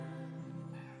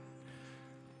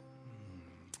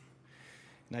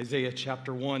In Isaiah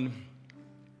chapter 1,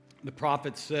 the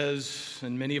prophet says,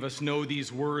 and many of us know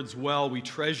these words well, we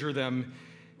treasure them.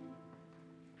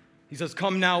 He says,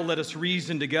 "Come now, let us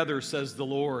reason together, says the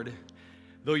Lord.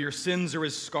 Though your sins are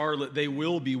as scarlet, they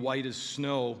will be white as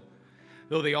snow.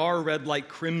 Though they are red like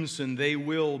crimson, they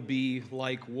will be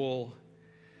like wool."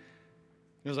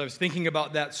 As I was thinking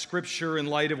about that scripture in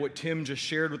light of what Tim just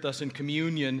shared with us in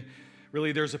communion,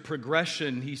 really there's a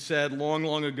progression. He said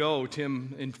long ago,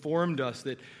 Tim informed us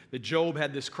that Job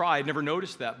had this cry. I'd never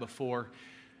noticed that before,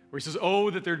 where he says, "Oh,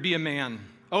 that there'd be a man.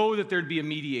 Oh, that there'd be a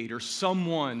mediator,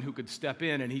 someone who could step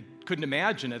in." And he couldn't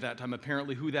imagine at that time,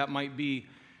 apparently, who that might be.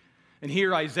 And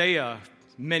here Isaiah,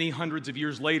 many hundreds of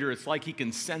years later, it's like he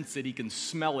can sense it, he can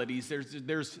smell it.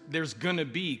 There's going to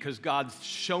be, because God's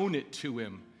shown it to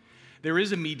him. There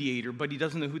is a mediator, but he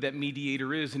doesn't know who that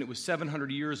mediator is, and it was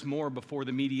 700 years more before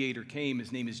the mediator came.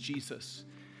 His name is Jesus.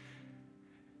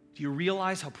 Do you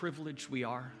realize how privileged we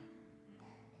are?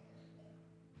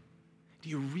 Do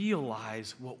you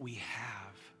realize what we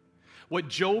have? What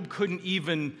Job couldn't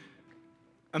even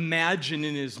imagine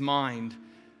in his mind,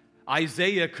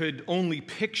 Isaiah could only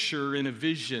picture in a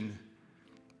vision.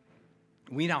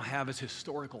 We now have as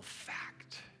historical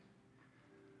fact.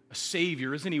 A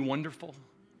Savior, isn't he wonderful?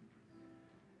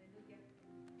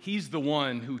 He's the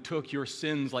one who took your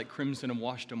sins like crimson and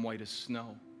washed them white as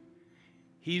snow.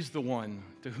 He's the one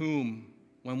to whom,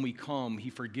 when we come, he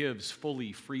forgives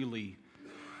fully, freely,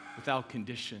 without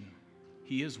condition.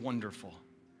 He is wonderful.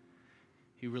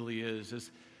 He really is.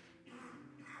 As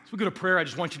we go to prayer, I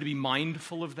just want you to be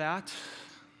mindful of that.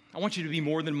 I want you to be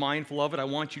more than mindful of it. I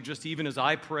want you, just even as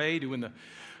I pray, to, in the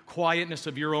quietness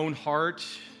of your own heart,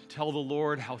 tell the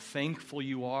Lord how thankful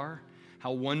you are,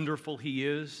 how wonderful he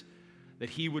is, that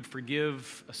he would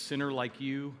forgive a sinner like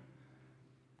you,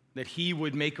 that he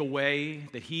would make a way,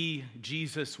 that he,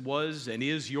 Jesus, was and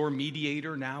is your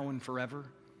mediator now and forever.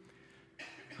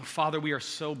 Oh, Father, we are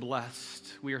so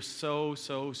blessed. We are so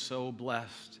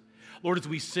blessed. Lord, as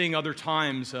we sing other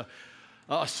times,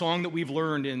 a song that we've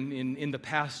learned in the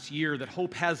past year, that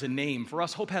hope has a name. For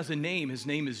us, hope has a name. His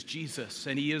name is Jesus,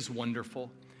 and he is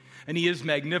wonderful, and he is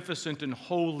magnificent and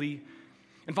holy.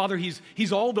 And Father,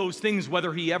 he's all those things,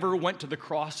 whether he ever went to the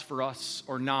cross for us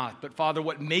or not. But Father,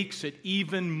 what makes it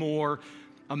even more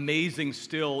amazing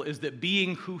still is that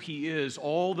being who he is,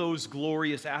 all those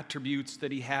glorious attributes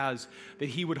that he has, that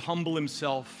he would humble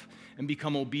himself and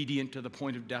become obedient to the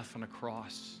point of death on a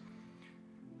cross.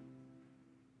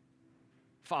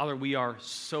 Father, we are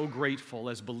so grateful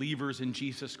as believers in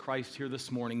Jesus Christ here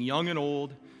this morning, young and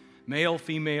old, male,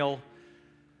 female,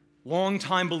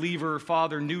 long-time believer,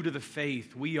 Father, new to the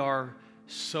faith. We are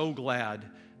so glad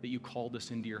that you called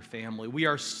us into your family. We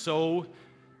are so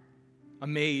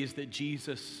amazed that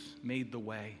Jesus made the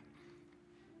way.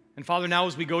 And Father, now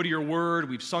as we go to your word,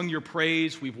 we've sung your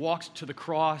praise, we've walked to the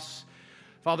cross.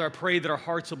 Father, I pray that our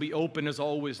hearts will be open as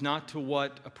always, not to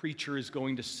what a preacher is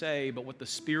going to say, but what the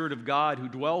Spirit of God who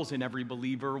dwells in every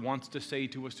believer wants to say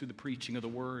to us through the preaching of the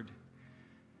word.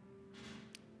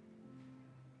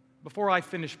 Before I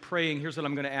finish praying, here's what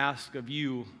I'm going to ask of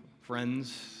you,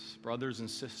 friends, brothers and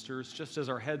sisters. Just as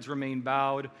our heads remain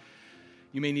bowed,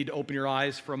 you may need to open your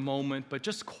eyes for a moment, but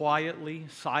just quietly,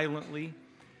 silently,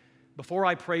 before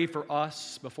I pray for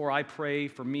us, before I pray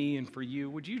for me and for you,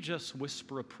 would you just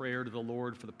whisper a prayer to the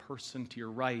Lord for the person to your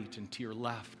right and to your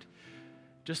left?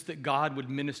 Just that God would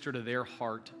minister to their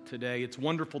heart today. It's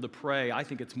wonderful to pray. I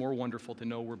think it's more wonderful to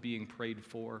know we're being prayed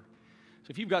for.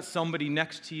 So if you've got somebody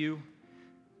next to you,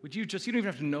 would you don't even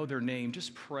have to know their name,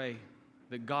 just pray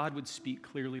that God would speak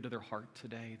clearly to their heart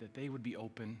today, that they would be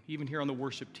open. Even here on the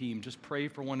worship team, just pray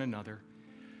for one another,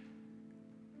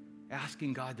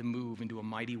 asking God to move into a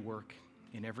mighty work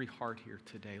in every heart here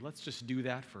today. Let's just do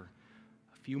that for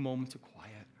a few moments of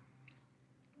quiet.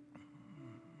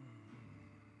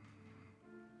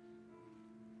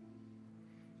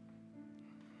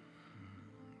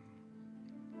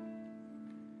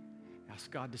 Ask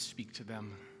God to speak to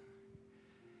them.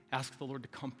 Ask the Lord to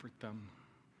comfort them.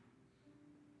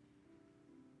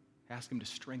 Ask him to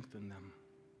strengthen them.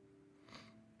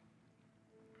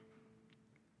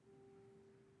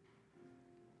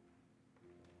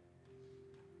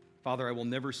 Father, I will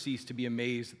never cease to be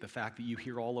amazed at the fact that you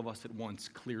hear all of us at once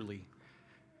clearly,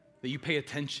 that you pay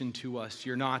attention to us.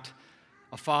 You're not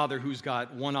a father who's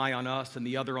got one eye on us and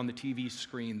the other on the TV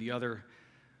screen, the other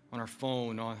on our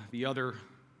phone, on the other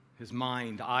his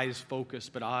mind, eyes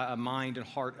focused, but a mind and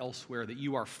heart elsewhere, that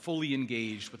you are fully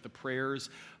engaged with the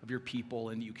prayers of your people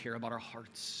and you care about our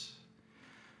hearts.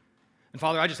 And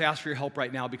Father, I just ask for your help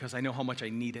right now because I know how much I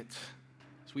need it.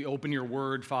 As we open your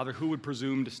word, Father, who would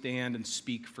presume to stand and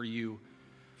speak for you?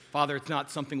 Father, it's not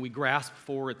something we grasp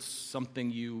for, it's something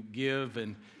you give.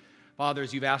 And Father,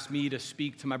 as you've asked me to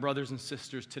speak to my brothers and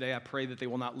sisters today, I pray that they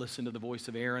will not listen to the voice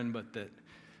of Aaron, but that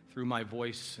through my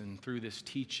voice and through this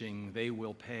teaching, we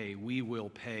will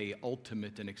pay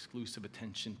ultimate and exclusive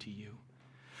attention to you.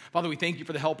 Father, we thank you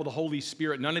for the help of the Holy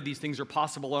Spirit. None of these things are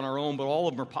possible on our own, but all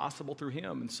of them are possible through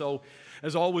him. And so,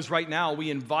 as always right now, we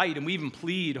invite and we even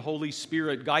plead, Holy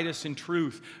Spirit, guide us in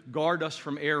truth, guard us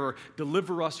from error,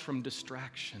 deliver us from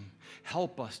distraction.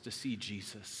 Help us to see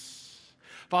Jesus.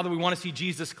 Father, we want to see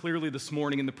Jesus clearly this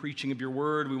morning in the preaching of your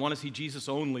word. We want to see Jesus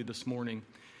only this morning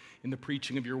in the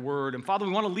preaching of your word. And Father,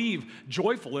 we want to leave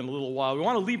joyful in a little while. We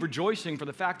want to leave rejoicing for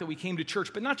the fact that we came to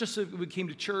church, but not just that we came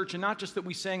to church and not just that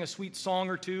we sang a sweet song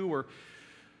or two or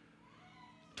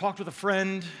talked with a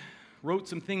friend, wrote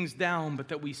some things down, but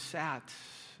that we sat,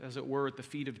 as it were, at the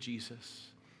feet of Jesus,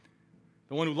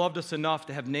 the one who loved us enough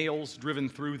to have nails driven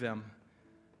through them,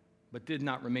 but did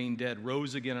not remain dead,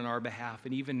 rose again on our behalf,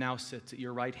 and even now sits at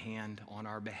your right hand on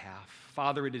our behalf.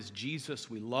 Father, it is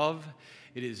Jesus we love.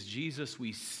 It is Jesus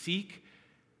we seek.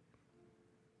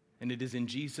 And it is in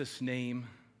Jesus' name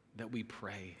that we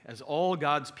pray. As all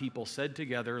God's people said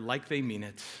together, like they mean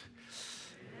it.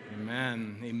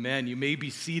 Amen. Amen. You may be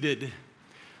seated.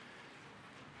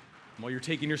 While you're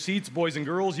taking your seats, boys and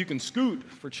girls, you can scoot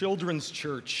for Children's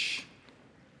Church.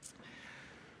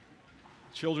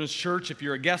 Children's Church, if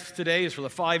you're a guest today, is for the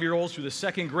 5-year-olds through the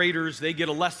second graders. They get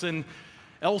a lesson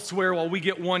elsewhere while we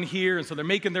get one here, and so they're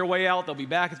making their way out. They'll be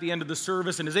back at the end of the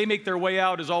service, and as they make their way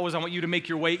out, as always, I want you to make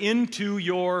your way into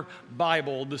your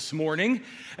Bible this morning.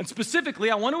 And specifically,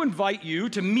 I want to invite you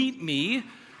to meet me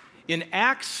in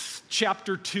Acts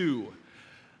chapter 2.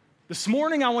 This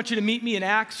morning, I want you to meet me in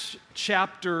Acts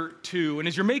chapter 2. And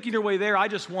as you're making your way there, I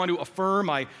just want to affirm,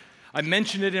 I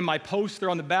mentioned it in my post there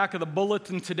on the back of the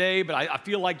bulletin today, but I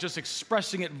feel like just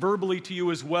expressing it verbally to you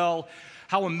as well,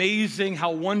 how amazing,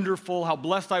 how wonderful, how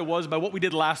blessed I was by what we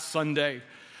did last Sunday,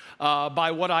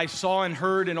 by what I saw and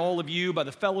heard in all of you, by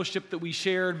the fellowship that we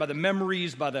shared, by the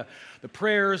memories, by the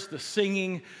prayers, the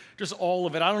singing, just all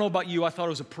of it. I don't know about you, I thought it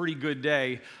was a pretty good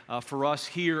day for us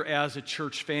here as a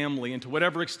church family. And to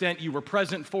whatever extent you were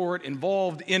present for it,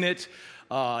 involved in it,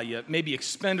 you maybe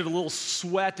expended a little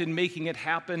sweat in making it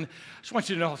happen. I just want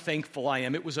you to know how thankful I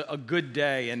am. It was a good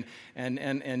day,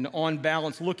 and on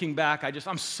balance, looking back,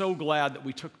 I'm so glad that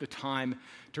we took the time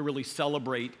to really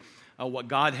celebrate what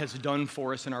God has done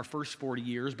for us in our first 40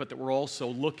 years, but that we're also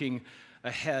looking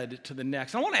ahead to the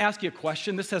next. I want to ask you a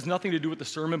question. This has nothing to do with the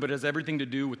sermon, but has everything to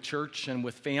do with church and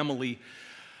with family.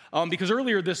 Because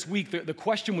earlier this week, the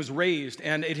question was raised,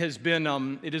 and it has been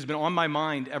on my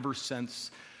mind ever since.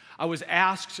 I was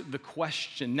asked the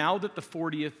question, now that the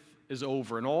 40th is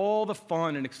over and all the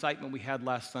fun and excitement we had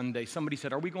last Sunday, somebody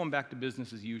said, are we going back to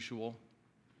business as usual?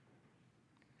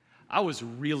 I was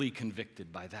really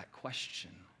convicted by that question.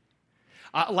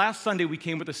 Last Sunday, we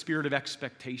came with a spirit of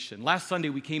expectation. Last Sunday,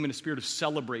 we came in a spirit of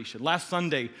celebration. Last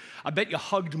Sunday, I bet you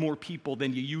hugged more people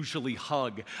than you usually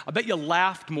hug. I bet you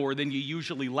laughed more than you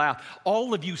usually laugh.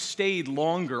 All of you stayed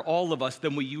longer, all of us,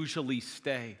 than we usually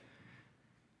stay.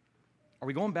 Are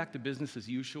we going back to business as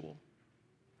usual,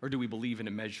 or do we believe in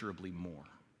immeasurably more?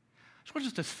 I just want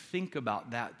us to think about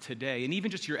that today, and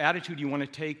even just your attitude you want to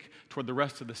take toward the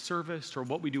rest of the service, toward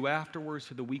what we do afterwards,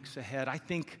 for the weeks ahead. I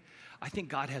think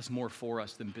God has more for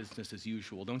us than business as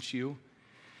usual, don't you?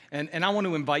 And I want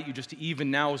to invite you just to, even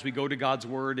now as we go to God's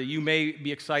Word, you may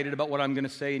be excited about what I'm going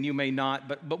to say, and you may not,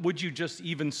 but would you just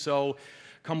even so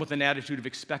come with an attitude of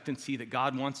expectancy that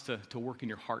God wants to work in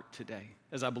your heart today,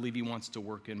 as I believe he wants to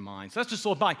work in mine. So that's just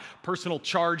my personal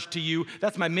charge to you.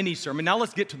 That's my mini sermon. Now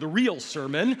let's get to the real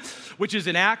sermon, which is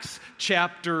in Acts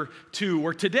chapter 2,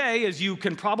 where today, as you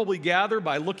can probably gather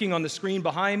by looking on the screen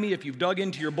behind me, if you've dug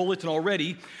into your bulletin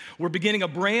already, we're beginning a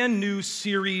brand new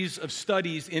series of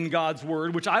studies in God's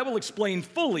Word, which I will explain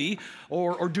fully,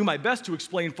 or do my best to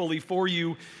explain fully for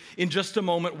you in just a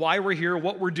moment, why we're here,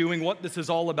 what we're doing, what this is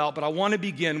all about. But I want to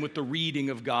begin with the reading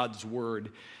of God's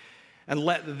Word. And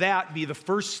let that be the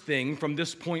first thing from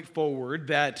this point forward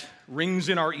that rings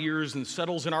in our ears and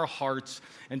settles in our hearts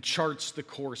and charts the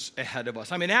course ahead of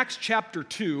us. I'm in Acts chapter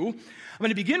 2. I'm going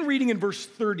to begin reading in verse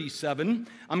 37.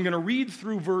 I'm going to read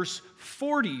through verse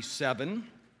 47,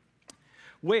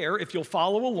 where, if you'll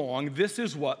follow along, this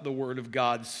is what the Word of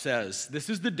God says. This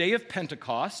is the day of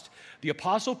Pentecost. The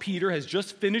Apostle Peter has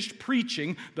just finished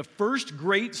preaching the first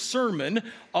great sermon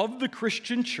of the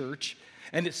Christian church.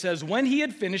 And it says, when he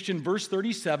had finished in verse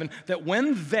 37, that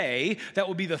when that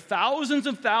would be the thousands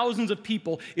and thousands of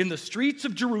people in the streets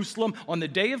of Jerusalem on the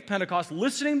day of Pentecost,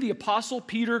 listening to the Apostle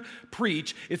Peter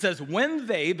preach, it says, when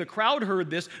the crowd heard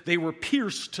this, they were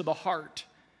pierced to the heart.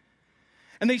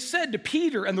 And they said to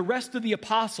Peter and the rest of the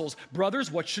apostles,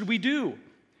 "Brothers, what should we do?"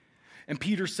 And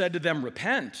Peter said to them,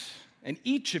 "Repent, and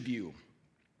each of you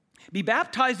be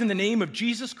baptized in the name of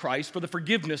Jesus Christ for the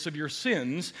forgiveness of your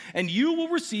sins, and you will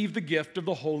receive the gift of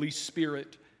the Holy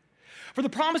Spirit. For the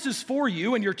promise is for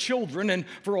you and your children, and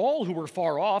for all who are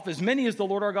far off, as many as the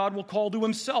Lord our God will call to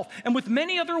himself." And with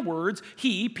many other words,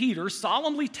 he, Peter,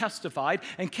 solemnly testified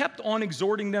and kept on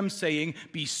exhorting them, saying,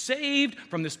 "Be saved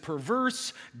from this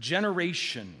perverse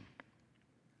generation."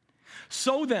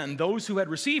 So then, those who had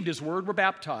received his word were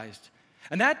baptized.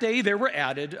 And that day there were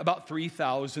added about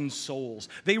 3,000 souls.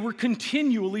 They were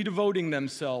continually devoting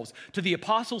themselves to the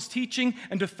apostles' teaching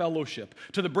and to fellowship,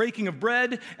 to the breaking of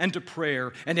bread and to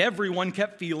prayer. And everyone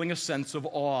kept feeling a sense of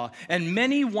awe. And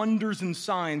many wonders and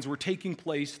signs were taking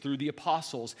place through the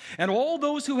apostles. And all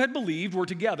those who had believed were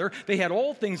together. They had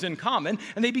all things in common,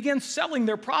 and they began selling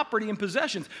their property and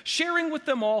possessions, sharing with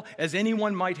them all as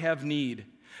anyone might have need.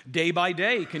 Day by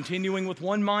day, continuing with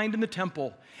one mind in the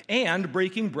temple, and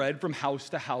breaking bread from house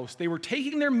to house. They were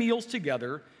taking their meals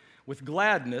together with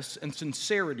gladness and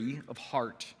sincerity of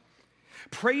heart,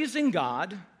 praising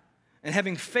God and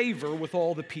having favor with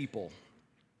all the people.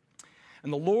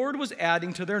 And the Lord was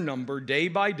adding to their number day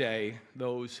by day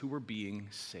those who were being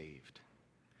saved.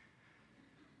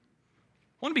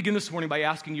 I want to begin this morning by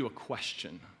asking you a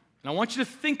question. And I want you to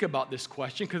think about this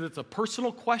question because it's a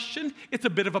personal question. It's a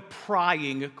bit of a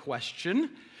prying question.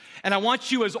 And I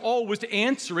want you, as always, to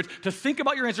answer it, to think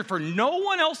about your answer for no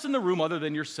one else in the room other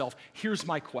than yourself. Here's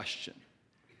my question.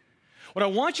 What I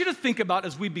want you to think about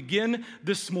as we begin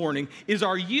this morning is,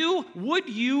 would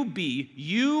you be,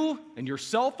 you and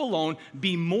yourself alone,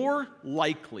 be more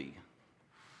likely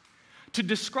to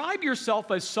describe yourself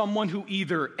as someone who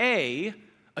either A,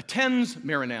 attends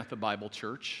Maranatha Bible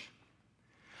Church,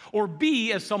 or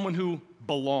B, as someone who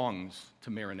belongs to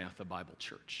Maranatha Bible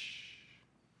Church?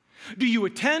 Do you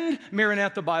attend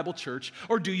Maranatha Bible Church,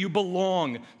 or do you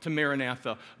belong to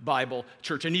Maranatha Bible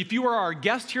Church? And if you are our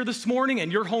guest here this morning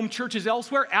and your home church is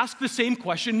elsewhere, ask the same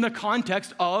question in the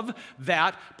context of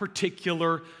that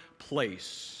particular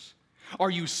place. Are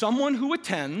you someone who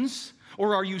attends,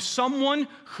 or are you someone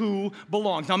who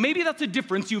belongs? Now, maybe that's a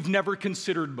difference you've never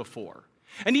considered before.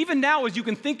 And even now, as you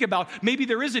can think about, maybe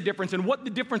there is a difference and what the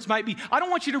difference might be, I don't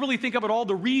want you to really think about all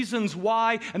the reasons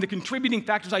why and the contributing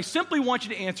factors. I simply want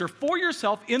you to answer for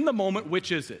yourself in the moment,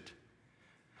 which is it?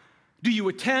 Do you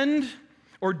attend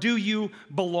or do you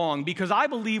belong? Because I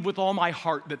believe with all my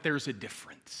heart that there's a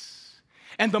difference.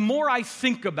 And the more I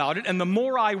think about it and the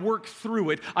more I work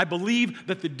through it, I believe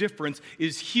that the difference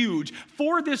is huge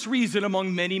for this reason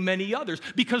among many, many others.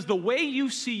 Because the way you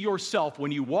see yourself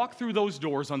when you walk through those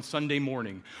doors on Sunday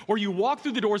morning, or you walk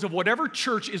through the doors of whatever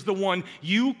church is the one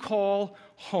you call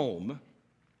home,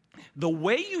 the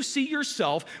way you see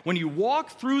yourself when you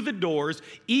walk through the doors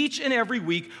each and every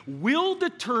week will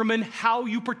determine how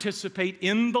you participate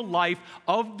in the life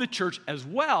of the church, as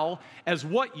well as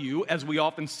what you, as we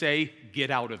often say,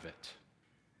 get out of it.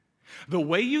 The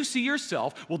way you see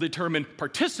yourself will determine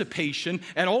participation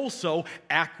and also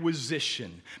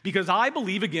acquisition. Because I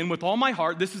believe, again, with all my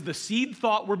heart, this is the seed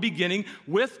thought we're beginning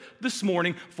with this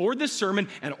morning for this sermon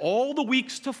and all the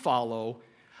weeks to follow.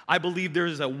 I believe there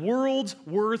is a world's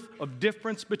worth of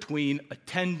difference between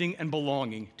attending and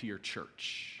belonging to your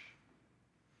church.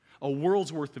 A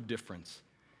world's worth of difference.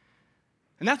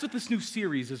 And that's what this new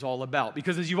series is all about.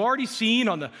 Because as you've already seen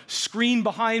on the screen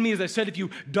behind me, as I said, if you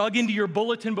dug into your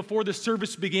bulletin before the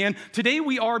service began, today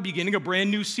we are beginning a brand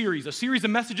new series, a series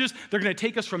of messages that are going to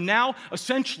take us from now,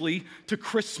 essentially, to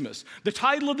Christmas. The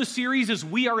title of the series is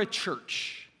We Are a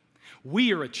Church.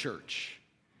 We are a church.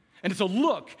 And it's a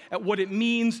look at what it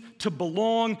means to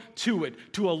belong to it,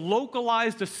 to a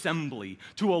localized assembly,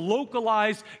 to a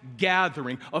localized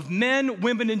gathering of men,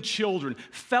 women, and children,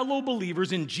 fellow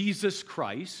believers in Jesus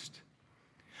Christ.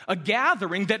 A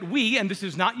gathering that we, and this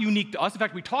is not unique to us, in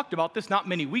fact, we talked about this not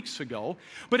many weeks ago,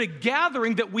 but a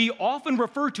gathering that we often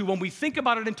refer to when we think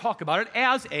about it and talk about it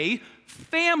as a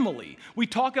family. We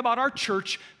talk about our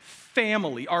church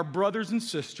family, our brothers and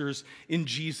sisters in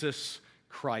Jesus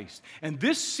Christ. And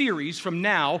this series from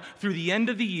now through the end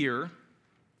of the year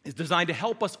is designed to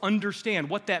help us understand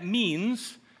what that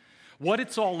means, what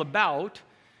it's all about,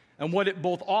 and what it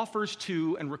both offers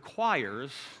to and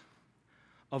requires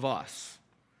of us.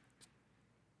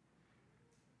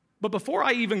 But before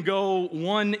I even go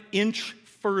 1 inch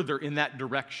further in that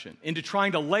direction, into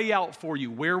trying to lay out for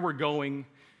you where we're going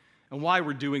and why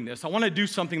we're doing this. I want to do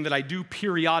something that I do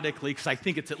periodically because I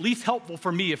think it's at least helpful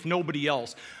for me, if nobody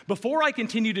else. Before I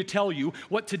continue to tell you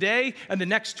what today and the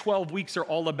next 12 weeks are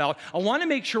all about, I want to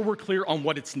make sure we're clear on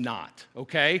what it's not,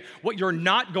 okay? What you're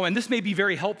not going, this may be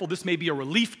very helpful, this may be a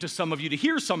relief to some of you to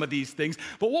hear some of these things,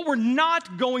 but what we're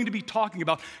not going to be talking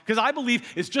about, because I believe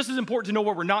it's just as important to know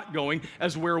where we're not going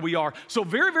as where we are. So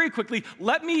very, very quickly,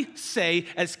 let me say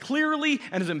as clearly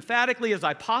and as emphatically as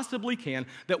I possibly can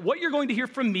that what you're going to hear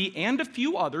from me and a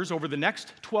few others over the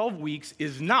next 12 weeks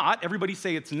is not, everybody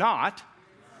say it's not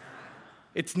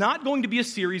going to be a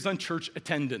series on church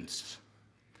attendance,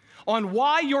 on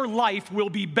why your life will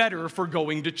be better for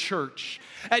going to church.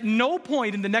 At no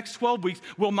point in the next 12 weeks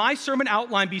will my sermon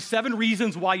outline be 7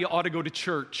 reasons why you ought to go to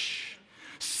church,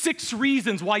 6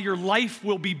 reasons why your life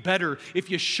will be better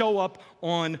if you show up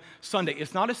on Sunday.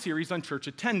 It's not a series on church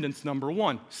attendance, number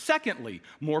one. Secondly,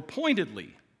 more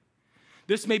pointedly,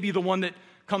 this may be the one that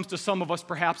comes to some of us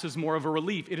perhaps as more of a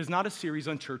relief. It is not a series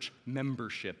on church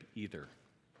membership either.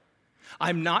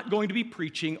 I'm not going to be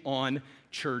preaching on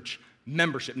church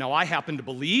membership. Now, I happen to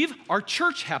believe, our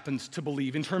church happens to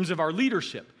believe in terms of our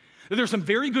leadership, that there are some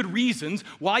very good reasons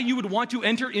why you would want to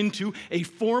enter into a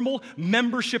formal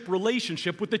membership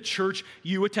relationship with the church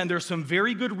you attend. There are some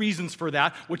very good reasons for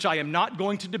that, which I am not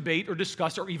going to debate or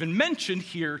discuss or even mention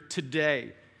here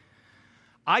today.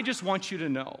 I just want you to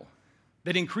know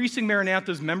that increasing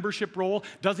Maranatha's membership roll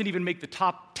doesn't even make the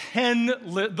top 10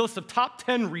 list of top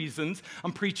 10 reasons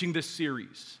I'm preaching this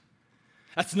series.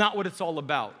 That's not what it's all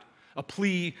about, a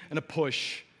plea and a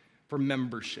push for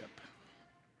membership.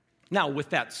 Now, with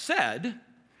that said,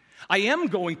 I am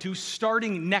going to,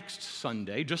 starting next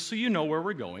Sunday, just so you know where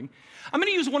we're going, I'm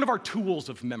going to use one of our tools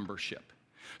of membership,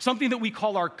 something that we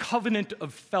call our covenant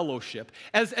of fellowship,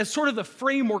 as sort of the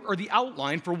framework or the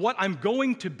outline for what I'm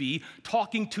going to be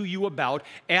talking to you about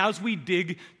as we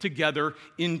dig together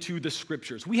into the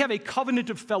scriptures. We have a covenant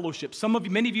of fellowship.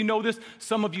 Many of you know this,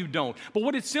 some of you don't. But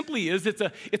what it simply is, it's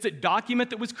a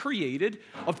document that was created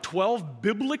of 12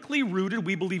 biblically rooted,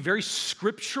 we believe very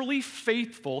scripturally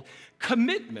faithful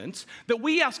commitments that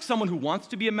we ask someone who wants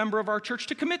to be a member of our church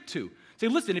to commit to. Say,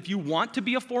 listen, if you want to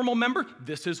be a formal member,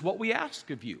 this is what we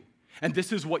ask of you. And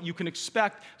this is what you can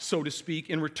expect, so to speak,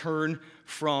 in return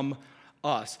from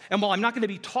us. And while I'm not going to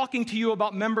be talking to you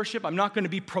about membership, I'm not going to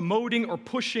be promoting or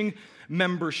pushing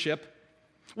membership,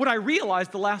 what I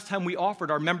realized the last time we offered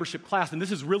our membership class, and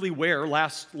this is really where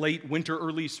last late winter,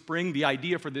 early spring, the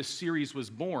idea for this series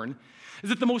was born, is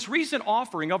that the most recent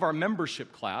offering of our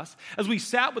membership class, as we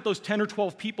sat with those 10 or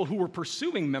 12 people who were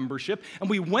pursuing membership, and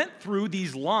we went through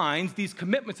these lines, these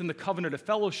commitments in the covenant of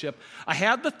fellowship, I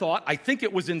had the thought, I think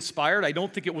it was inspired, I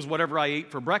don't think it was whatever I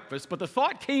ate for breakfast, but the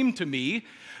thought came to me,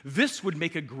 this would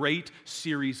make a great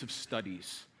series of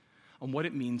studies on what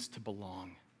it means to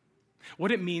belong,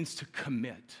 what it means to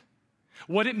commit,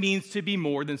 what it means to be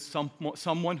more than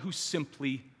someone who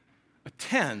simply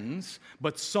attends,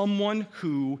 but someone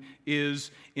who is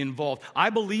involved.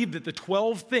 I believe that the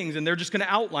 12 things, and they're just going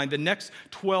to outline the next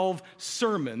 12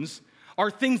 sermons, are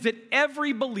things that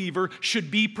every believer should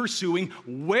be pursuing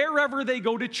wherever they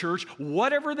go to church,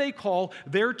 whatever they call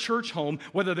their church home,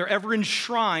 whether they're ever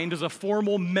enshrined as a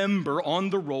formal member on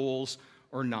the rolls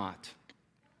or not.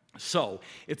 So,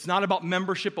 it's not about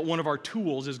membership, but one of our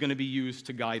tools is going to be used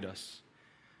to guide us.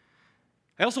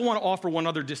 I also want to offer one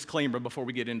other disclaimer before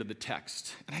we get into the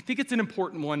text. And I think it's an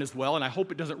important one as well, and I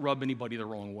hope it doesn't rub anybody the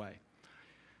wrong way.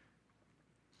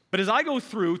 But as I go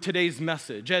through today's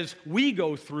message, as we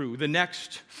go through the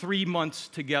next 3 months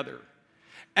together,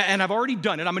 and I've already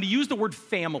done it, I'm going to use the word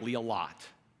family a lot.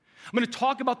 I'm going to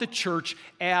talk about the church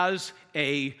as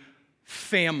a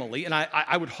family, and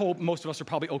I would hope most of us are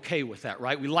probably okay with that,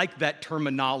 right? We like that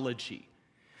terminology.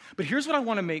 But here's what I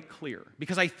want to make clear,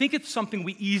 because I think it's something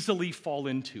we easily fall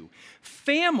into.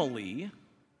 Family,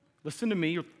 listen to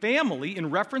me, family in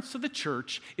reference to the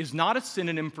church is not a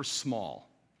synonym for small.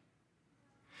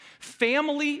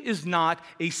 Family is not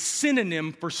a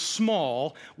synonym for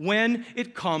small when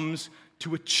it comes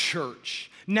to a church.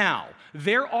 Now,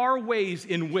 there are ways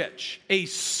in which a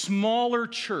smaller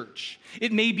church,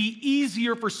 it may be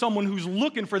easier for someone who's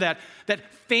looking for that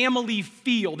family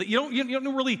feel that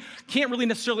can't really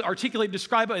necessarily articulate,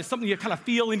 describe it as something you kind of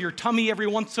feel in your tummy every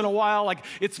once in a while, like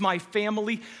it's my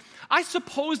family. I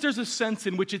suppose there's a sense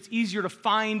in which it's easier to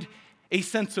find a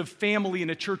sense of family in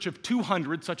a church of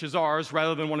 200, such as ours,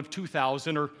 rather than one of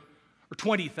 2,000 or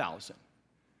 20,000.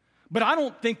 But I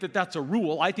don't think that that's a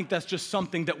rule. I think that's just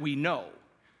something that we know.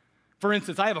 For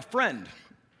instance, I have a friend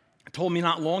who told me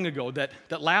not long ago that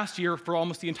last year, for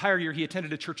almost the entire year, he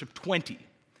attended a church of 20.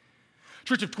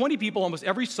 Church of 20 people almost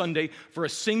every Sunday for a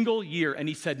single year. And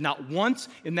he said, not once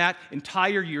in that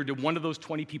entire year did one of those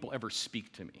 20 people ever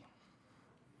speak to me.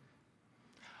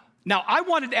 Now, I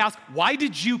wanted to ask, why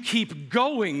did you keep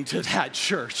going to that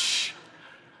church?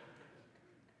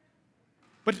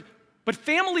 But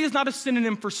family is not a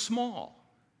synonym for small.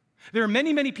 There are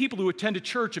many, many people who attend a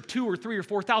church of 2 or 3 or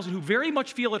 4,000 who very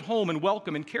much feel at home and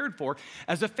welcome and cared for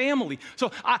as a family.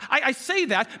 So I say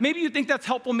that. Maybe you think that's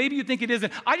helpful. Maybe you think it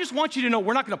isn't. I just want you to know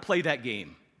we're not going to play that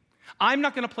game. I'm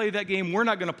not going to play that game. We're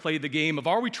not going to play the game of,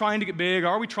 are we trying to get big?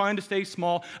 Are we trying to stay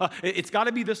small? It's got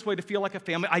to be this way to feel like a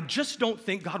family. I just don't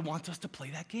think God wants us to play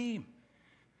that game.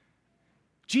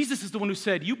 Jesus is the one who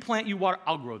said, you plant, you water,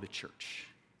 I'll grow the church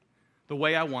the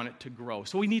way I want it to grow.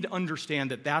 So we need to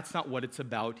understand that that's not what it's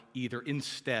about either.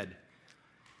 Instead,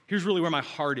 here's really where my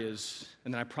heart is,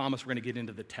 and then I promise we're going to get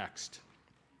into the text.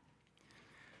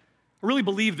 I really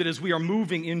believe that as we are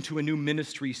moving into a new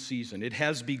ministry season, it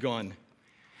has begun.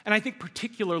 And I think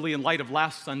particularly in light of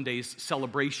last Sunday's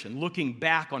celebration, looking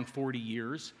back on 40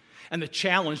 years and the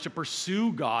challenge to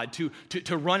pursue God,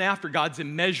 to run after God's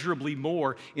immeasurably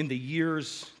more in the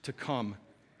years to come.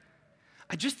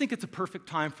 I just think it's a perfect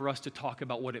time for us to talk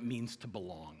about what it means to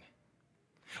belong.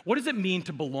 What does it mean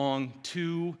to belong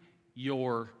to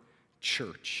your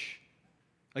church?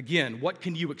 Again, what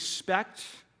can you expect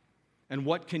and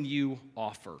what can you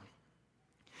offer?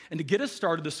 And to get us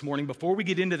started this morning, before we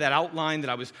get into that outline that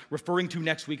I was referring to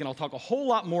next week, and I'll talk a whole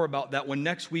lot more about that when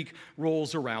next week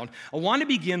rolls around, I want to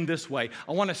begin this way.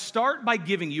 I want to start by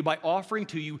offering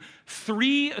to you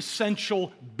 3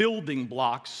 essential building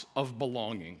blocks of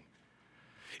belonging.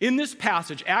 In this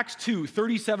passage, Acts 2,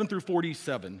 37 through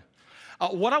 47,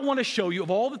 what I want to show you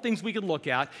of all the things we could look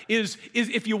at is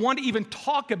if you want to even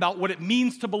talk about what it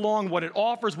means to belong, what it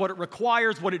offers, what it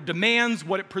requires, what it demands,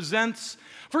 what it presents.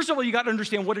 First of all, you got to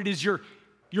understand what it is you're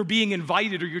being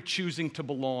invited or you're choosing to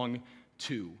belong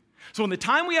to. So in the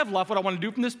time we have left, what I want to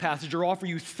do from this passage are offer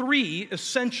you 3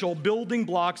 essential building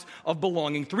blocks of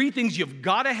belonging, 3 things you've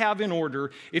got to have in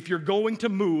order if you're going to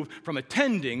move from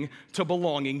attending to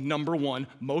belonging. Number 1,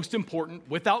 most important,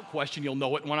 without question, you'll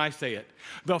know it when I say it.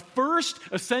 The first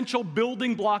essential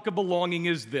building block of belonging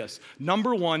is this.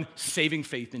 Number 1, saving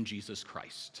faith in Jesus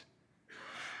Christ.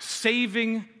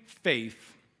 Saving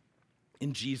faith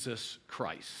in Jesus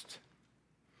Christ.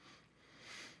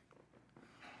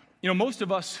 You know, most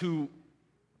of us who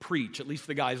preach, at least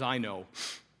the guys I know,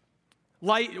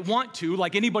 want to,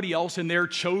 like anybody else in their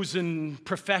chosen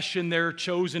profession, their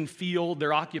chosen field,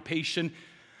 their occupation,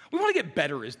 we want to get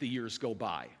better as the years go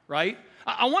by, right?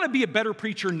 I want to be a better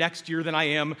preacher next year than I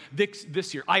am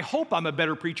this year. I hope I'm a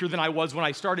better preacher than I was when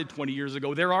I started 20 years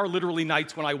ago. There are literally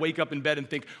nights when I wake up in bed and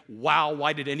think, wow,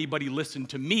 why did anybody listen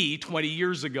to me 20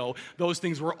 years ago? Those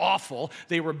things were awful,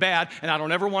 they were bad, and I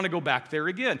don't ever want to go back there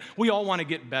again. We all want to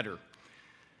get better.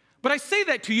 But I say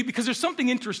that to you because there's something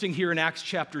interesting here in Acts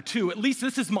chapter 2, at least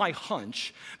this is my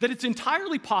hunch, that it's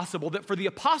entirely possible that for the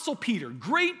Apostle Peter,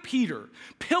 great Peter,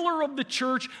 pillar of the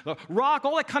church, rock,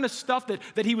 all that kind of stuff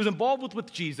that he was involved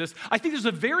with Jesus, I think there's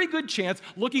a very good chance,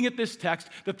 looking at this text,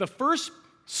 that the first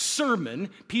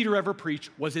sermon Peter ever preached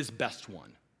was his best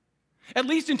one. At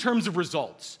least in terms of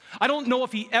results. I don't know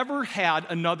if he ever had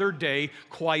another day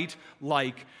quite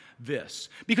like this.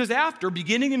 Because after,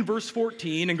 beginning in verse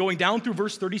 14 and going down through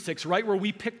verse 36, right where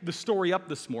we picked the story up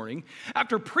this morning,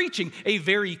 after preaching a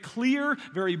very clear,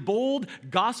 very bold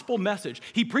gospel message,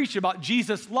 he preached about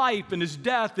Jesus' life and his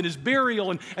death and his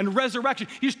burial and resurrection.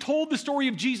 He's told the story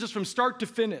of Jesus from start to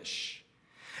finish.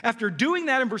 After doing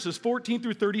that in verses 14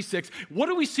 through 36, what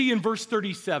do we see in verse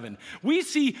 37? We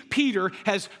see Peter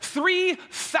has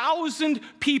 3,000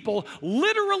 people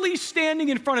literally standing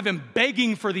in front of him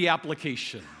begging for the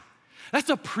application. That's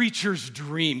a preacher's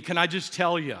dream, can I just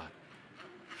tell you?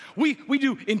 We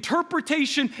do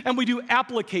interpretation and we do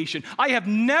application. I have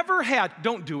never had,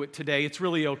 don't do it today, it's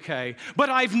really okay, but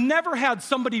I've never had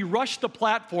somebody rush the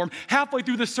platform halfway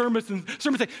through the sermon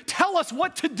and say, tell us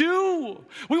what to do.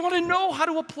 We want to know how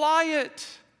to apply it.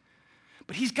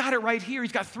 But he's got it right here.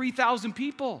 He's got 3,000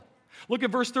 people. Look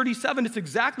at verse 37. It's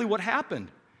exactly what happened.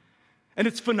 And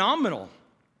it's phenomenal.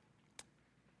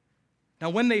 Now,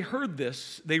 when they heard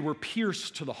this, they were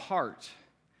pierced to the heart.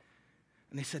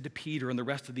 And they said to Peter and the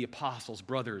rest of the apostles,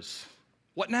 brothers,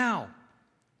 what now?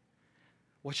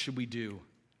 What should we do?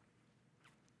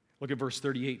 Look at verse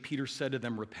 38. Peter said to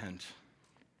them, repent,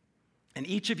 and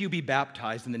each of you be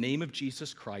baptized in the name of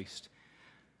Jesus Christ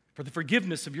for the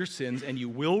forgiveness of your sins, and you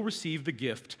will receive the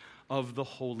gift of the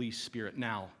Holy Spirit.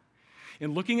 Now,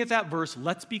 in looking at that verse,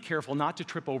 let's be careful not to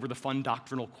trip over the fun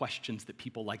doctrinal questions that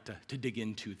people like to dig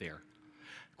into there.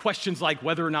 Questions like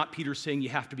whether or not Peter's saying you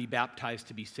have to be baptized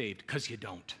to be saved, because you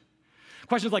don't.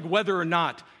 Questions like whether or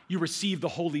not you receive the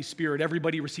Holy Spirit.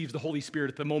 Everybody receives the Holy Spirit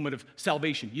at the moment of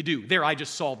salvation. You do. There, I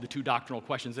just solved the two doctrinal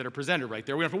questions that are presented right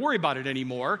there. We don't have to worry about it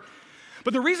anymore.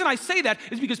 But the reason I say that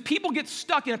is because people get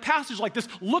stuck in a passage like this,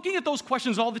 looking at those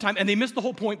questions all the time, and they miss the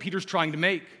whole point Peter's trying to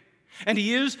make. And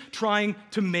he is trying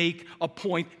to make a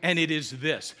point, and it is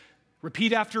this.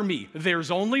 Repeat after me.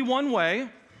 There's only one way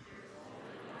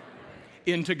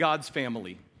into God's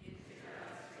family.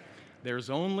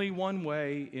 There's only one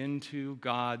way into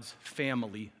God's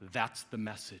family. That's the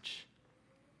message.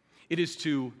 It is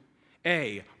to,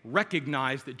 A,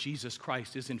 recognize that Jesus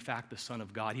Christ is in fact the Son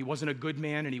of God. He wasn't a good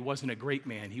man and he wasn't a great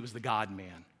man. He was the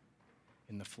God-man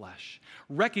in the flesh.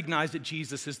 Recognize that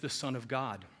Jesus is the Son of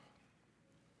God.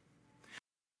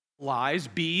 Lies,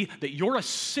 B, that you're a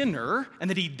sinner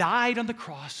and that he died on the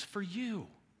cross for you.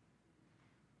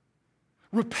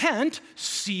 Repent,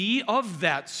 C, of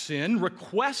that sin,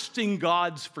 requesting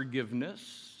God's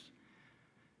forgiveness.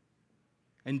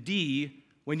 And D,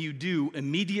 when you do,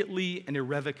 immediately and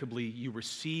irrevocably, you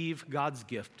receive God's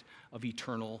gift of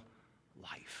eternal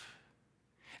life.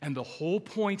 And the whole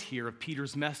point here of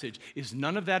Peter's message is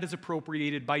none of that is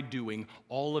appropriated by doing.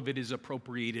 All of it is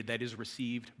appropriated, that is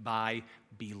received by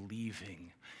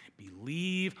believing.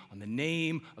 Believe on the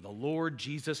name of the Lord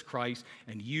Jesus Christ,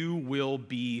 and you will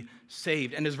be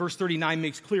saved. And as verse 39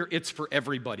 makes clear, it's for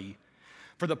everybody.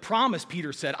 For the promise,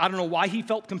 Peter said, I don't know why he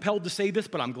felt compelled to say this,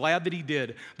 but I'm glad that he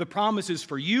did. The promise is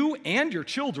for you and your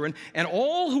children and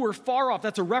all who are far off.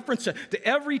 That's a reference to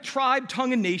every tribe,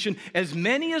 tongue, and nation, as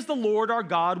many as the Lord our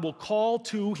God will call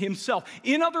to himself.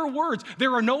 In other words,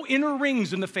 there are no inner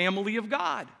rings in the family of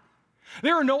God.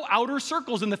 There are no outer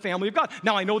circles in the family of God.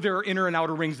 Now, I know there are inner and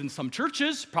outer rings in some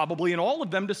churches, probably in all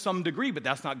of them to some degree, but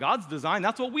that's not God's design.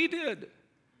 That's what we did.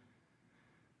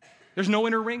 There's no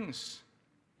inner rings.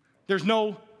 There's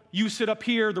no, you sit up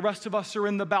here, the rest of us are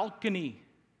in the balcony.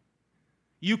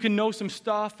 You can know some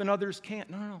stuff and others can't.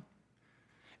 No.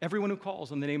 Everyone who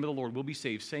calls on the name of the Lord will be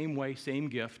saved. Same way, same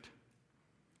gift,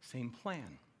 same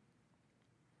plan.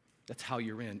 That's how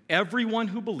you're in. Everyone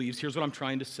who believes, here's what I'm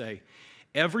trying to say.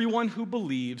 Everyone who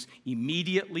believes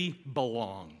immediately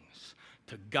belongs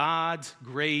to God's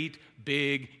great,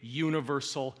 big,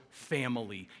 universal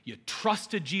family. You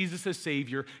trusted Jesus as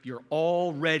Savior, you're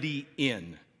already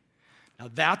in. Now,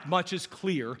 that much is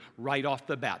clear right off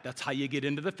the bat. That's how you get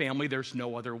into the family. There's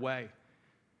no other way.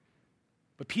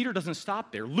 But Peter doesn't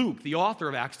stop there. Luke, the author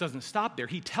of Acts, doesn't stop there.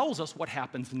 He tells us what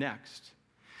happens next.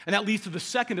 And that leads to the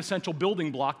second essential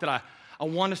building block that I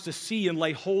want us to see and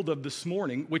lay hold of this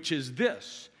morning, which is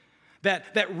this,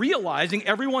 that realizing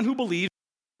everyone who believes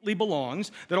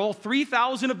belongs, that all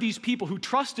 3,000 of these people who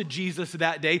trusted Jesus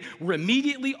that day were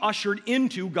immediately ushered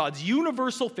into God's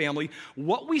universal family.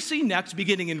 What we see next,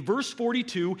 beginning in verse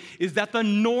 42, is that the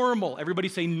normal, everybody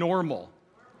say normal.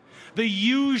 The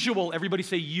usual, everybody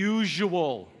say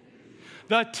usual.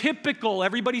 The typical,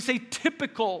 everybody say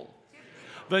typical.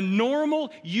 The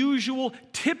normal, usual,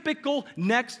 typical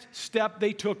next step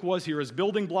they took was here as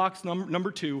building blocks number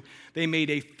 2, they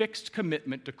made a fixed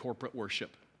commitment to corporate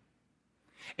worship.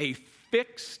 A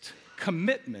fixed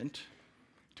commitment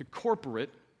to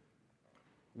corporate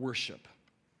worship.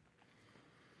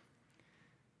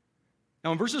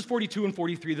 Now, in verses 42 and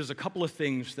 43, there's a couple of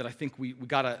things that I think we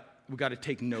gotta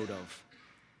take note of.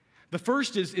 The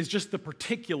first is just the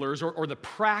particulars or the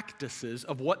practices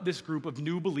of what this group of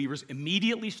new believers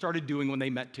immediately started doing when they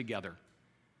met together.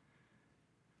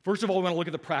 First of all, we want to look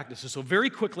at the practices. So very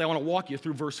quickly, I want to walk us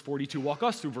through verse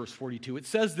 42. It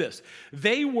says this,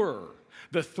 they were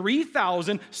the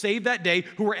 3,000 saved that day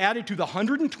who were added to the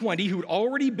 120 who had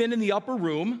already been in the upper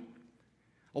room,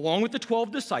 along with the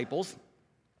 12 disciples,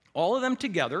 all of them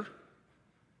together.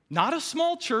 Not a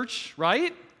small church,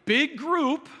 right? Big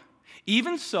group.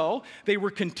 Even so, they were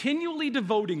continually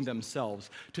devoting themselves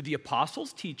to the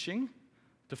apostles' teaching,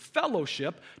 to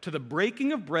fellowship, to the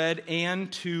breaking of bread,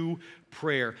 and to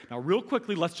prayer. Now, real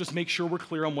quickly, let's just make sure we're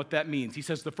clear on what that means. He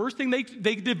says the first thing they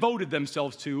devoted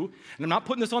themselves to, and I'm not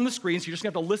putting this on the screen, so you're just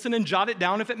going to have to listen and jot it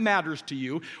down if it matters to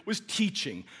you, was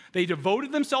teaching. They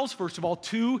devoted themselves, first of all,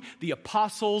 to the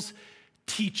apostles'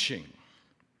 teaching.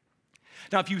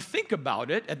 Now, if you think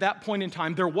about it, at that point in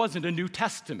time, there wasn't a New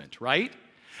Testament, right?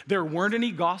 There weren't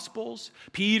any Gospels.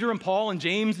 Peter and Paul and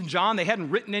James and John, they hadn't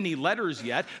written any letters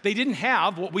yet. They didn't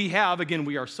have what we have. Again,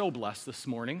 we are so blessed this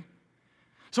morning.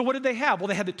 So what did they have? Well,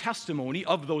 they had the testimony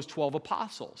of those 12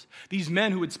 apostles. These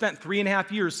men who had spent 3.5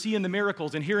 years seeing the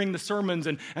miracles and hearing the sermons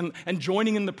and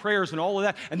joining in the prayers and all of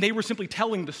that. And they were simply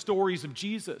telling the stories of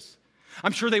Jesus.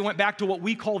 I'm sure they went back to what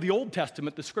we call the Old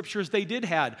Testament, the scriptures they did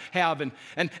have,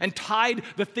 and tied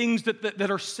the things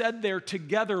that are said there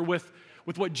together with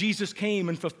what Jesus came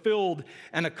and fulfilled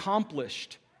and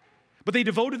accomplished. But they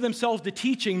devoted themselves to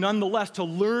teaching, nonetheless, to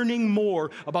learning more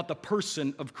about the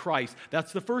person of Christ.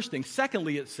 That's the first thing.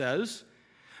 Secondly, it says,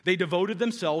 they devoted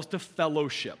themselves to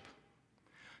fellowship.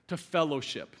 To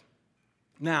fellowship.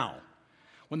 Now,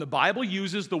 when the Bible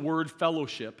uses the word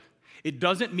fellowship, it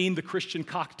doesn't mean the Christian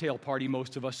cocktail party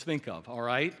most of us think of, all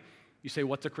right? You say,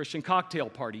 what's a Christian cocktail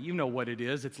party? You know what it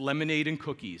is. It's lemonade and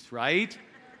cookies, right?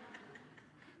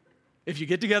 If you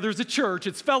get together as a church,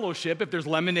 it's fellowship if there's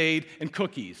lemonade and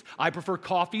cookies. I prefer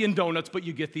coffee and donuts, but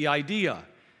you get the idea.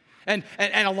 And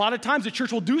a lot of times the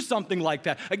church will do something like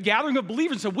that. A gathering of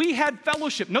believers said, we had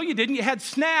fellowship. No, you didn't. You had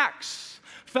snacks.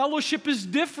 Fellowship is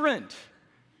different.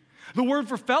 The word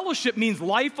for fellowship means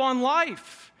life on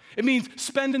life. It means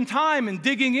spending time and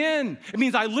digging in. It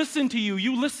means I listen to you,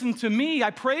 you listen to me. I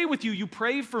pray with you, you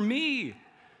pray for me.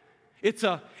 It's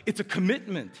a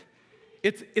commitment.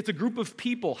 It's a group of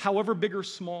people, however big or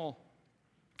small,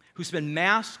 who spend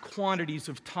mass quantities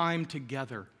of time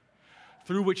together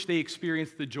through which they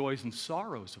experience the joys and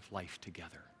sorrows of life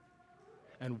together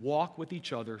and walk with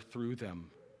each other through them.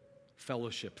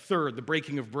 Fellowship. Third, the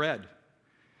breaking of bread.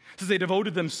 It says they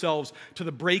devoted themselves to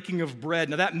the breaking of bread.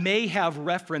 Now, that may have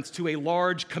reference to a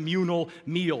large communal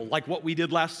meal, like what we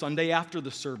did last Sunday after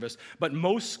the service. But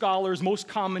most scholars, most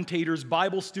commentators,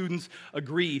 Bible students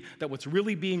agree that what's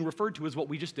really being referred to is what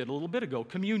we just did a little bit ago,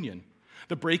 communion.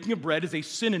 The breaking of bread is a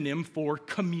synonym for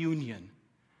communion.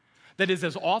 That is,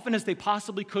 as often as they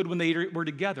possibly could when they were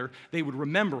together, they would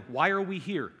remember, why are we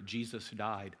here? Jesus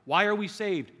died. Why are we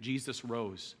saved? Jesus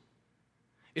rose.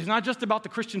 It's not just about the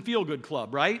Christian feel-good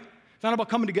club, right? It's not about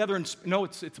coming together and, no,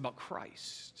 it's about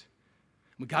Christ.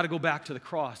 We've got to go back to the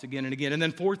cross again and again. And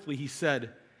then fourthly, he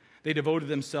said, they devoted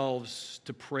themselves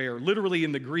to prayer. Literally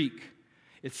in the Greek,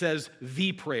 it says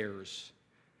the prayers,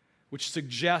 which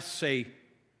suggests a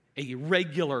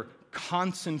regular,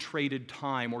 concentrated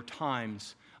time or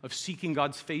times of seeking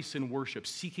God's face in worship,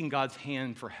 seeking God's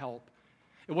hand for help.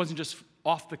 It wasn't just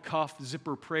off-the-cuff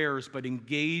zipper prayers, but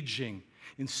engaging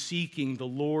in seeking the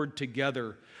Lord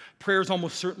together. Prayer is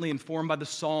almost certainly informed by the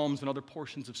Psalms and other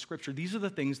portions of Scripture. These are the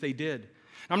things they did.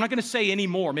 Now, I'm not going to say any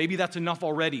more. Maybe that's enough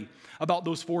already about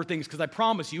those four things, because I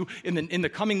promise you, in the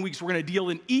coming weeks, we're going to deal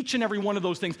in each and every one of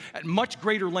those things at much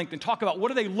greater length and talk about what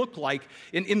do they look like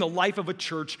in the life of a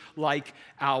church like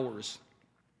ours.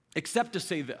 Except to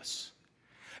say this,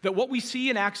 that what we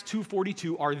see in Acts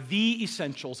 2:42 are the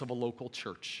essentials of a local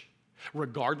church.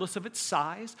 Regardless of its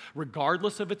size,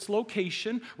 regardless of its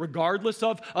location, regardless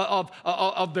of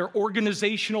their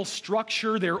organizational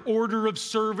structure, their order of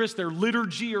service, their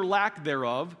liturgy or lack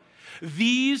thereof,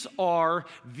 these are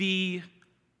the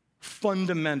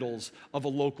fundamentals of a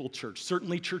local church.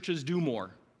 Certainly churches do more.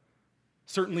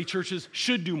 Certainly churches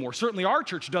should do more. Certainly our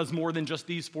church does more than just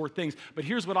these four things. But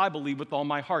here's what I believe with all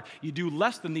my heart. You do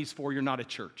less than these four, you're not a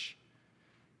church.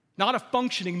 Not a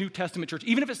functioning New Testament church,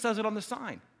 even if it says it on the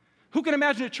sign. Who can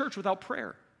imagine a church without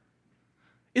prayer?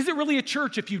 Is it really a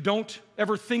church if you don't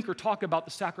ever think or talk about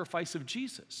the sacrifice of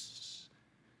Jesus?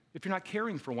 If you're not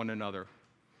caring for one another?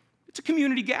 It's a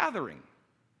community gathering,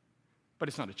 but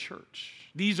it's not a church.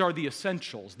 These are the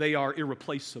essentials. They are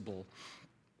irreplaceable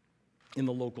in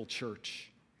the local church.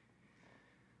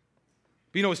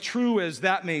 But as true as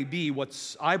that may be,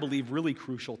 what's, I believe, really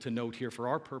crucial to note here for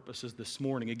our purposes this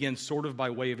morning, again, sort of by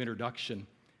way of introduction,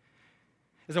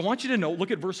 is I want you to note,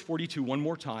 look at verse 42 one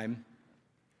more time,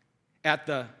 at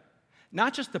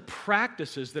not just the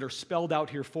practices that are spelled out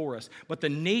here for us, but the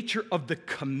nature of the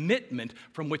commitment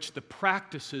from which the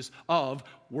practices of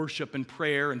worship and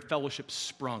prayer and fellowship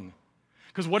sprung.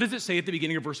 Because what does it say at the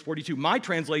beginning of verse 42? My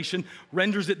translation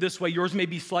renders it this way. Yours may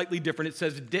be slightly different.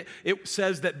 It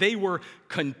says that they were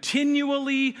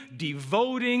continually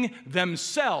devoting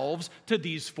themselves to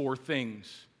these four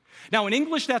things. Now, in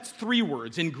English, that's 3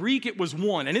 words. In Greek, it was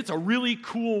 1, and it's a really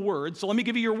cool word. So let me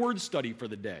give you your word study for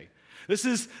the day. This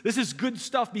is good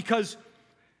stuff because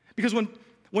when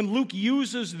Luke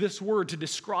uses this word to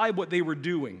describe what they were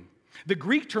doing, the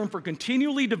Greek term for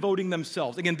continually devoting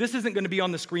themselves, again, this isn't going to be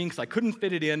on the screen because I couldn't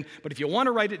fit it in, but if you want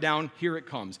to write it down, here it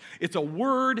comes. It's a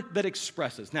word that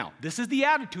expresses. Now, this is the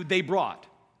attitude they brought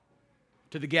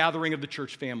to the gathering of the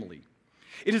church family.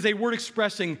 It is a word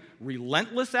expressing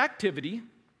relentless activity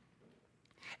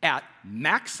at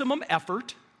maximum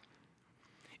effort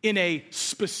in a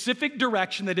specific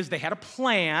direction. That is, they had a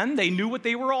plan. They knew what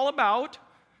they were all about.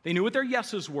 They knew what their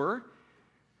yeses were.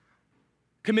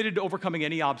 Committed to overcoming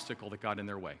any obstacle that got in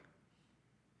their way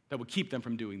that would keep them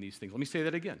from doing these things. Let me say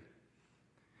that again.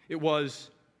 It was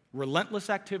relentless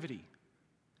activity,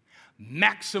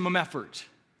 maximum effort,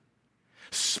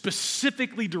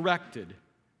 specifically directed,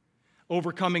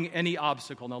 overcoming any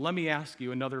obstacle. Now, let me ask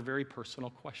you another very personal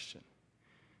question.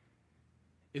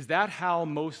 Is that how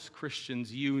most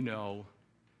Christians you know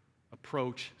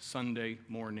approach Sunday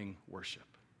morning worship?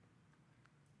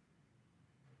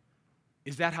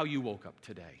 Is that how you woke up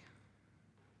today?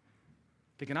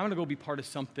 Thinking, I'm going to go be part of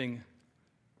something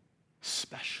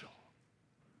special.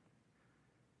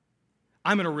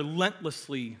 I'm going to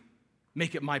relentlessly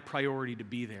make it my priority to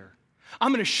be there. I'm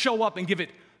going to show up and give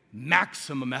it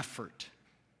maximum effort.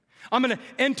 I'm going to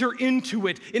enter into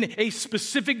it in a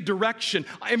specific direction.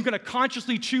 I am going to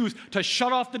consciously choose to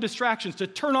shut off the distractions, to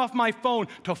turn off my phone,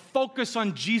 to focus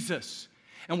on Jesus.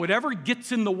 And whatever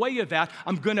gets in the way of that,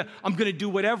 I'm going to do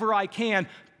whatever I can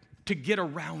to get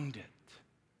around it.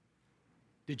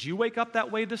 Did you wake up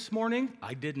that way this morning?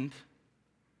 I didn't,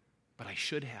 but I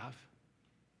should have.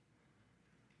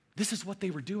 This is what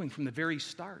they were doing from the very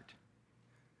start.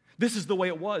 This is the way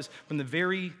it was from the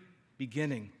very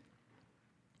beginning.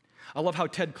 I love how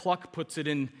Ted Kluck puts it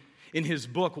in his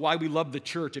book, Why We Love the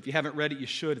Church. If you haven't read it, you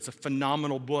should. It's a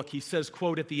phenomenal book. He says,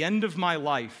 quote, "At the end of my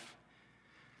life,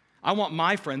 I want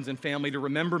my friends and family to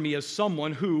remember me as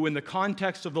someone who, in the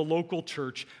context of the local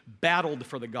church, battled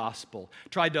for the gospel,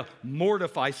 tried to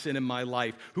mortify sin in my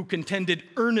life, who contended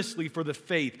earnestly for the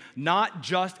faith, not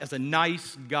just as a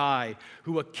nice guy,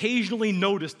 who occasionally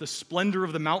noticed the splendor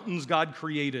of the mountains God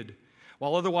created,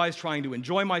 while otherwise trying to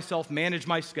enjoy myself, manage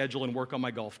my schedule, and work on my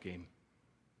golf game."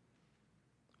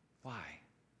 Why?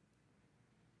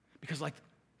 Because like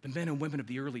the men and women of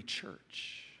the early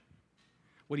church,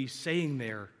 what he's saying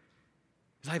there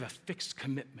is I have a fixed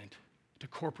commitment to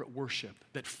corporate worship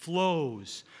that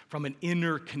flows from an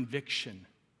inner conviction.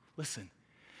 Listen,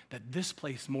 that this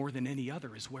place more than any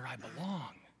other is where I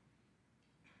belong.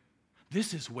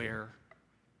 This is where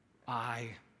I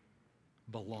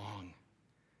belong.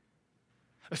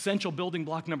 Essential building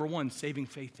block number 1, saving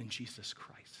faith in Jesus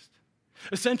Christ.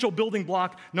 Essential building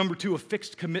block number 2, a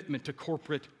fixed commitment to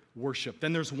corporate worship.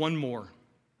 Then there's one more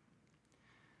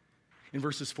in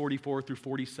verses 44 through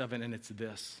 47, and it's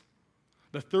this.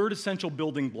 The third essential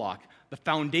building block, the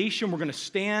foundation we're going to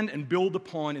stand and build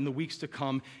upon in the weeks to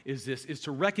come is this, is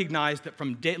to recognize that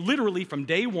literally from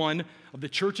day one of the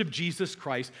Church of Jesus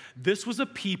Christ, this was a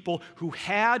people who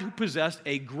possessed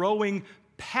a growing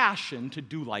passion to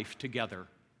do life together.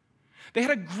 They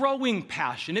had a growing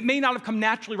passion. It may not have come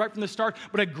naturally right from the start,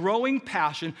 but a growing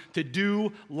passion to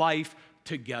do life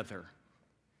together.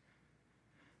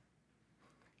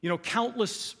 You know,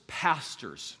 countless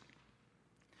pastors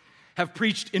have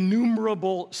preached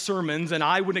innumerable sermons, and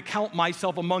I would count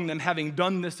myself among them, having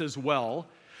done this as well,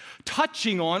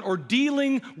 touching on or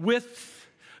dealing with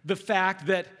the fact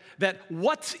that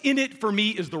what's in it for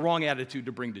me is the wrong attitude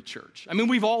to bring to church. I mean,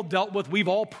 we've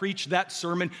all preached that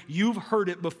sermon. You've heard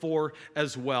it before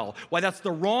as well. Why that's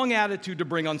the wrong attitude to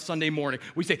bring on Sunday morning.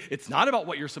 We say, it's not about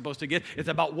what you're supposed to get. It's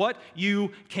about what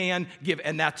you can give.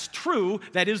 And that's true.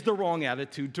 That is the wrong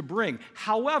attitude to bring.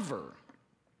 However,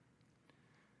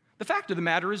 the fact of the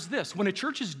matter is this. When a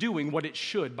church is doing what it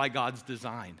should by God's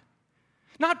design,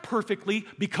 not perfectly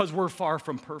because we're far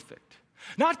from perfect,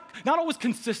 not always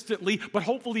consistently, but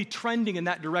hopefully trending in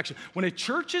that direction. When a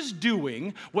church is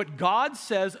doing what God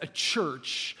says a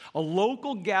church, a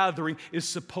local gathering is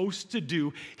supposed to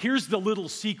do, here's the little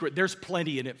secret. There's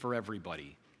plenty in it for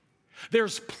everybody.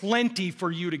 There's plenty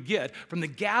for you to get from the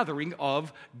gathering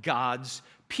of God's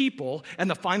people. And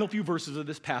the final few verses of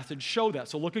this passage show that.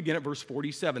 So look again at verse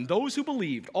 47. Those who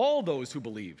believed, all those who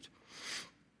believed,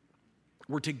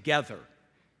 were together.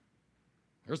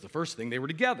 There's the first thing, they were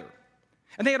together.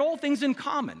 And they had all things in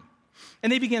common.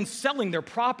 And they began selling their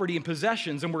property and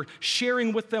possessions and were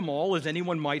sharing with them all as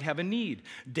anyone might have a need.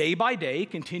 Day by day,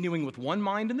 continuing with one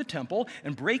mind in the temple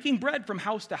and breaking bread from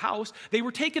house to house, they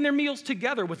were taking their meals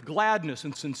together with gladness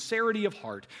and sincerity of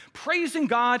heart, praising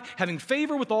God, having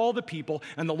favor with all the people,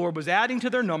 and the Lord was adding to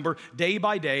their number day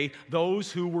by day those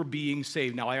who were being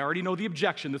saved. Now, I already know the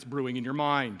objection that's brewing in your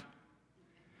mind.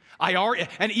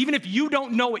 And even if you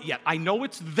don't know it yet, I know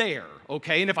it's there,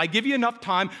 okay? And if I give you enough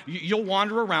time, you'll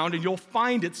wander around and you'll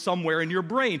find it somewhere in your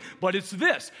brain. But it's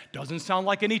this. Doesn't sound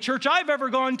like any church I've ever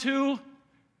gone to.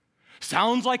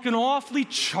 Sounds like an awfully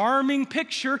charming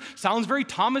picture. Sounds very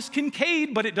Thomas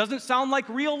Kincaid, but it doesn't sound like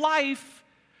real life.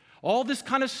 All this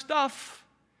kind of stuff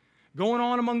going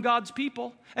on among God's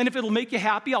people. And if it'll make you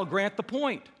happy, I'll grant the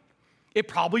point. It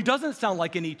probably doesn't sound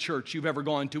like any church you've ever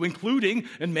gone to, including,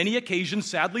 in many occasions,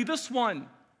 sadly, this one.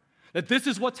 That this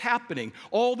is what's happening.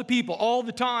 All the people, all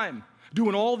the time,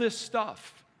 doing all this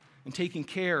stuff and taking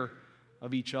care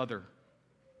of each other.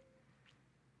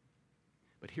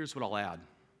 But here's what I'll add.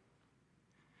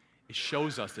 It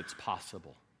shows us it's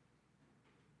possible.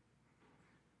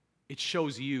 It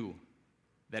shows you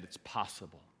that it's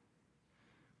possible.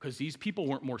 Because these people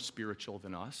weren't more spiritual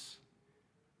than us.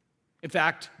 In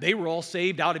fact, they were all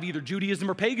saved out of either Judaism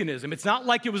or paganism. It's not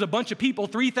like it was a bunch of people,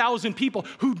 3,000 people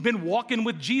who'd been walking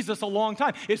with Jesus a long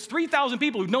time. It's 3,000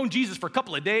 people who've known Jesus for a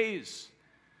couple of days.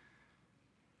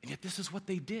 And yet this is what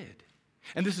they did.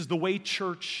 And this is the way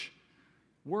church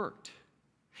worked.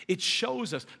 It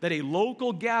shows us that a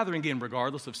local gathering, again,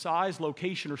 regardless of size,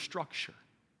 location, or structure,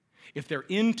 if they're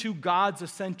into God's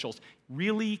essentials,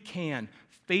 really can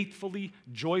faithfully,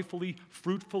 joyfully,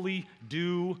 fruitfully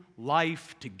do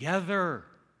life together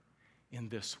in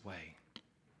this way.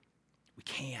 We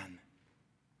can.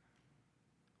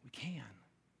 We can.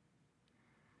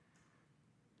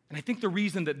 And I think the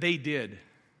reason that they did,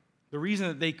 the reason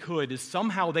that they could, is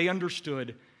somehow they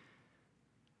understood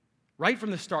right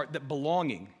from the start that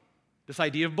belonging, this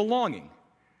idea of belonging,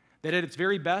 that at its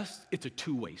very best, it's a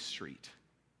two-way street.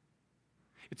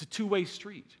 It's a two-way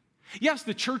street. Yes,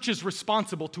 the church is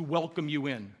responsible to welcome you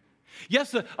in.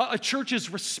 Yes, a church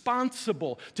is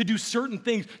responsible to do certain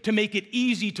things to make it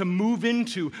easy to move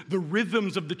into the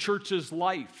rhythms of the church's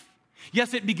life.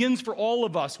 Yes, it begins for all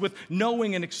of us with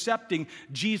knowing and accepting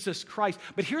Jesus Christ.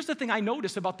 But here's the thing I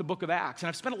notice about the book of Acts, and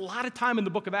I've spent a lot of time in the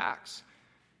book of Acts.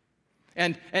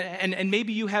 And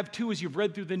maybe you have too as you've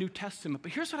read through the New Testament.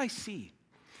 But here's what I see.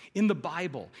 In the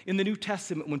Bible, in the New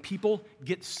Testament, when people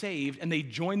get saved and they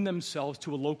join themselves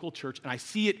to a local church, and I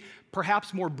see it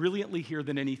perhaps more brilliantly here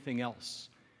than anything else,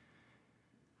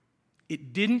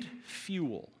 it didn't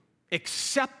fuel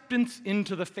acceptance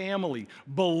into the family,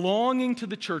 belonging to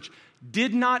the church,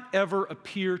 did not ever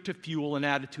appear to fuel an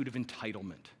attitude of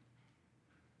entitlement.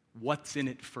 What's in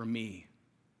it for me?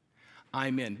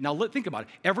 I'm in. Now, think about it.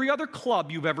 Every other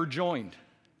club you've ever joined,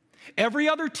 every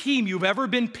other team you've ever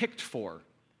been picked for,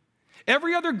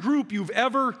 every other group you've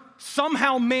ever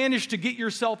somehow managed to get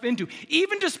yourself into,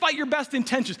 even despite your best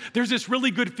intentions, there's this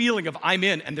really good feeling of I'm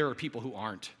in, and there are people who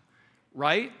aren't,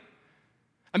 right?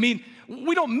 I mean,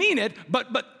 we don't mean it,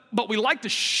 but we like to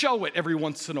show it every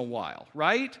once in a while,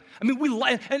 right? I mean, we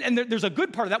like, and there's a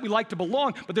good part of that. We like to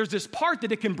belong, but there's this part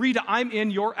that it can breed a I'm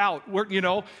in, you're out. Where,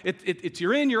 it's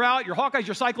you're in, you're out, your Hawkeyes,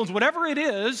 your Cyclones, whatever it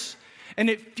is, and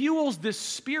it fuels this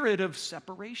spirit of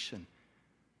separation.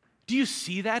 Do you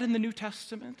see that in the New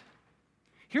Testament?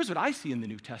 Here's what I see in the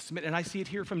New Testament, and I see it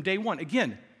here from day one.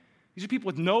 Again, these are people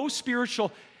with no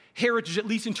spiritual heritage, at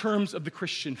least in terms of the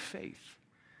Christian faith.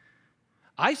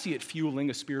 I see it fueling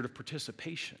a spirit of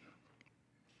participation.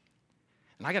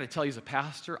 And I got to tell you, as a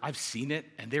pastor, I've seen it,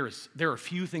 and there are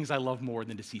few things I love more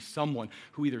than to see someone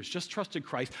who either has just trusted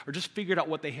Christ or just figured out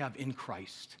what they have in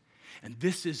Christ. And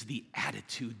this is the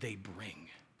attitude they bring.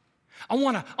 I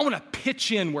want to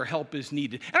pitch in where help is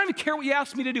needed. I don't even care what you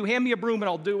ask me to do. Hand me a broom and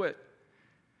I'll do it.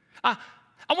 I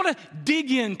want to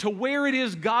dig into where it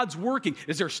is God's working.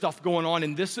 Is there stuff going on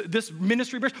in this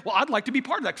ministry? Well, I'd like to be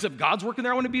part of that, because if God's working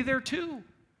there, I want to be there too.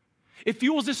 It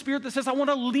fuels this spirit that says, I want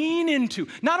to lean into,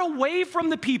 not away from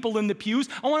the people in the pews.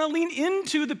 I want to lean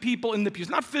into the people in the pews,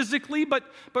 not physically, but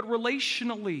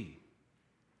relationally.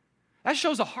 That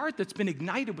shows a heart that's been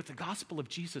ignited with the gospel of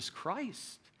Jesus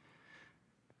Christ.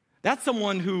 That's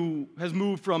someone who has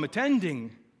moved from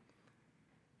attending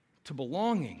to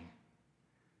belonging.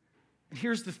 And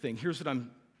here's the thing. Here's what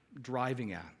I'm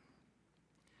driving at.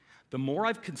 The more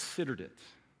I've considered it,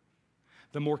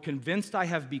 the more convinced I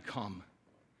have become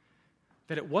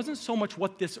that it wasn't so much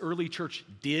what this early church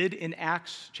did in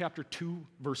Acts chapter 2,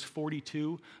 verse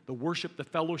 42, the worship, the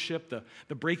fellowship,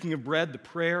 the breaking of bread, the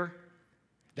prayer.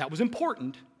 That was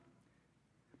important.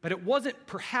 But it wasn't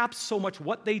perhaps so much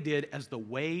what they did as the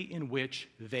way in which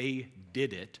they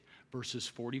did it, verses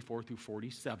 44 through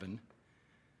 47,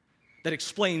 that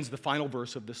explains the final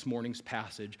verse of this morning's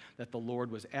passage, that the Lord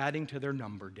was adding to their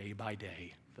number day by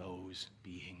day those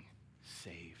being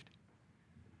saved.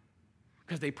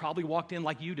 Because they probably walked in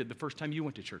like you did the first time you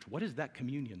went to church. What is that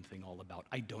communion thing all about?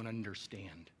 I don't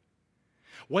understand.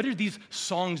 What are these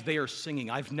songs they are singing?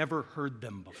 I've never heard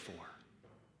them before.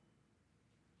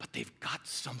 But they've got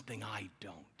something I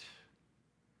don't.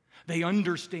 They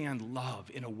understand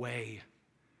love in a way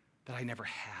that I never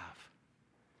have.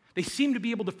 They seem to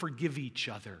be able to forgive each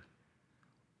other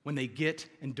when they get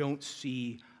and don't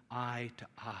see eye to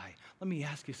eye. Let me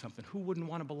ask you something. Who wouldn't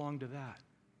want to belong to that?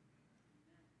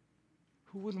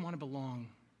 Who wouldn't want to belong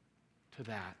to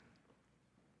that?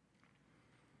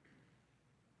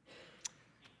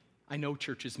 I know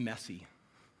church is messy.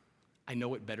 I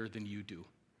know it better than you do,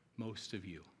 most of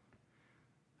you.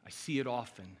 I see it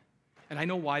often. And I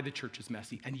know why the church is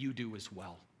messy, and you do as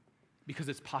well. Because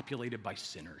it's populated by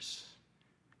sinners,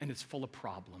 and it's full of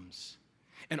problems.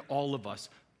 And all of us,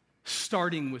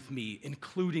 starting with me,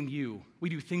 including you, we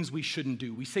do things we shouldn't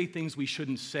do. We say things we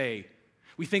shouldn't say.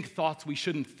 We think thoughts we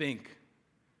shouldn't think.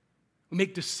 We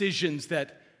make decisions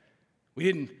that we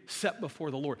didn't set before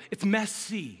the Lord. It's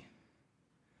messy.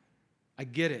 I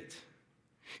get it.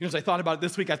 You know, as I thought about it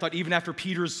this week, I thought even after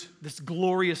this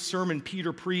glorious sermon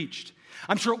Peter preached,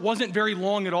 I'm sure it wasn't very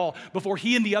long at all before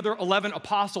he and the other 11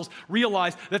 apostles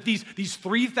realized that these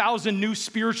 3,000 new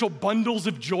spiritual bundles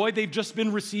of joy they've just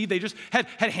been received, they just had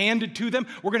handed to them,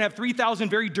 we're going to have 3,000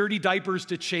 very dirty diapers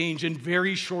to change in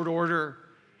very short order.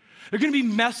 There are going to be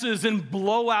messes and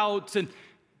blowouts, and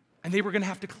they were going to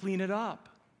have to clean it up.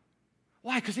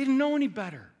 Why? Because they didn't know any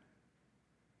better.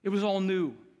 It was all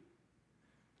new.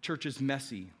 Church is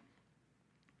messy.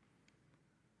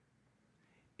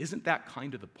 Isn't that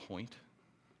kind of the point?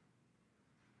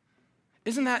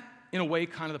 Isn't that, in a way,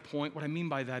 kind of the point? What I mean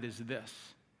by that is this: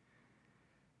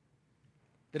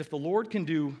 that if the Lord can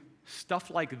do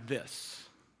stuff like this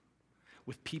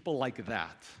with people like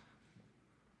that,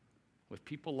 with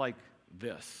people like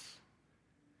this,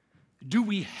 do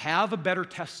we have a better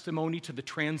testimony to the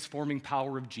transforming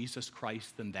power of Jesus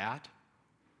Christ than that?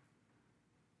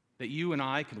 That you and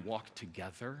I can walk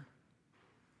together,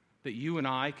 that you and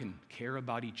I can care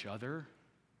about each other,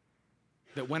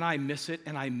 that when I miss it,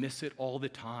 and I miss it all the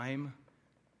time,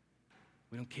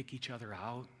 we don't kick each other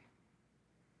out.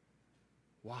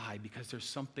 Why? Because there's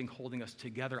something holding us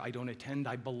together. I don't attend,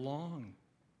 I belong.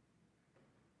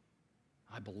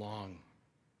 I belong.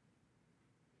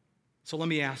 So let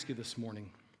me ask you this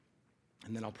morning,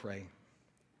 and then I'll pray.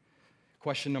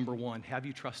 Question number 1, have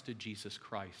you trusted Jesus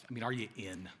Christ? I mean, are you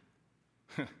in?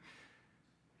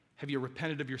 Have you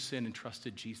repented of your sin and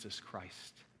trusted Jesus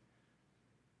Christ?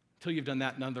 Until you've done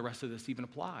that, none of the rest of this even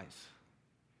applies.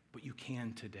 But you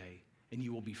can today, and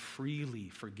you will be freely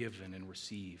forgiven and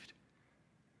received.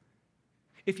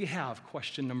 If you have,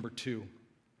 question number 2,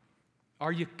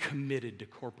 are you committed to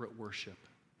corporate worship?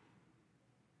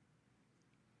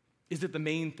 Is it the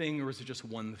main thing, or is it just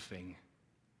one thing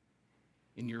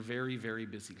in your very, very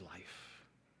busy life?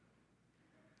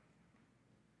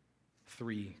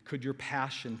 3, could your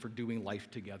passion for doing life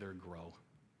together grow?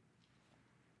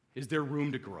 Is there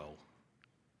room to grow?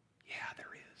 Yeah, there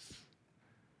is.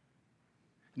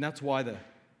 And that's why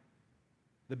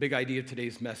the big idea of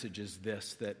today's message is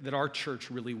this, that our church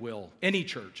really will, any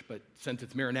church, but since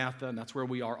it's Maranatha, and that's where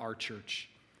we are, our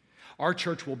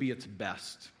church will be its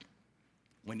best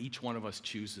when each one of us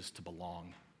chooses to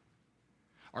belong.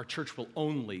 Our church will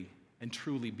only and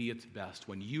truly be its best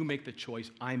when you make the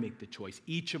choice, I make the choice.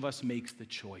 Each of us makes the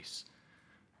choice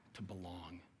to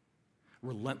belong.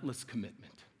 Relentless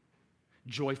commitment,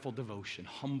 joyful devotion,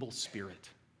 humble spirit,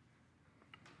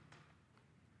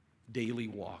 daily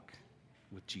walk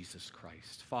with Jesus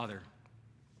Christ. Father,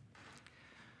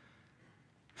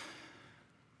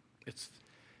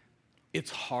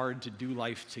 it's hard to do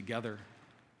life together.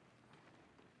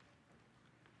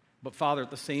 But Father, at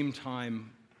the same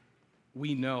time,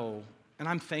 we know, and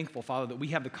I'm thankful, Father, that we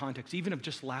have the context, even of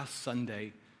just last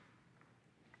Sunday,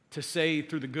 to say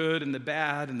through the good and the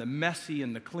bad and the messy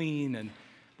and the clean and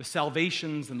the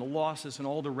salvations and the losses and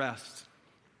all the rest,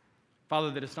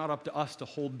 Father, that it's not up to us to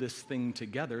hold this thing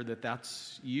together,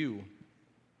 that's you.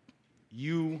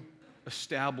 You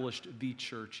established the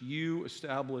church. You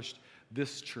established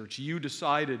this church. You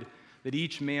decided that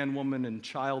each man, woman, and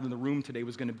child in the room today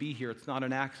was going to be here. It's not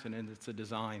an accident, it's a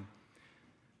design.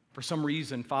 For some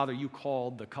reason, Father, you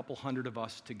called the couple hundred of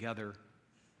us together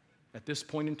at this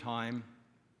point in time,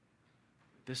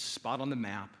 this spot on the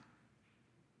map.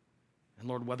 And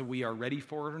Lord, whether we are ready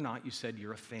for it or not, you said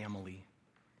you're a family.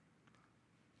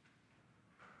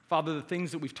 Father, the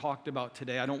things that we've talked about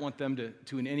today, I don't want them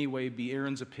to in any way be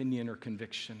Aaron's opinion or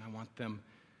conviction. I want them,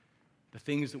 the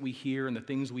things that we hear and the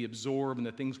things we absorb and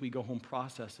the things we go home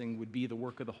processing would be the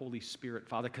work of the Holy Spirit,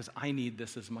 Father, because I need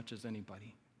this as much as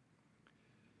anybody.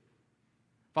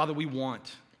 Father, we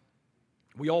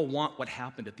all want what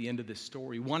happened at the end of this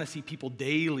story. We want to see people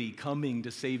daily coming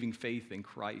to saving faith in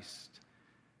Christ.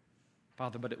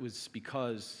 Father, but it was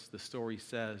because the story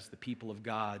says the people of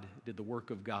God did the work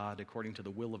of God according to the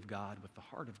will of God with the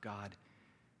heart of God.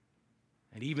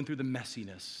 And even through the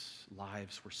messiness,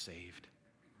 lives were saved.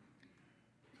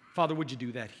 Father, would you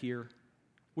do that here?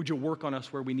 Would you work on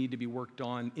us where we need to be worked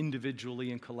on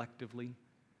individually and collectively?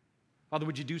 Father,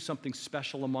 would you do something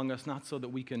special among us, not so that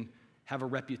we can have a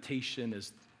reputation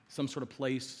as some sort of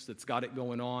place that's got it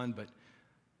going on, but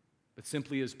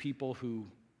simply as people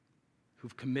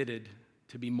who've committed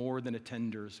to be more than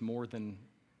attenders, more than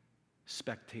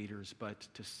spectators, but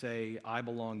to say, I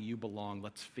belong, you belong,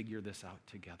 let's figure this out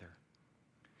together.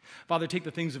 Father, take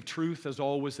the things of truth, as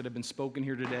always, that have been spoken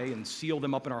here today and seal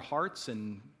them up in our hearts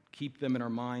and keep them in our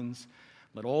minds.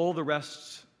 Let all the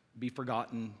rest be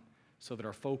forgotten so that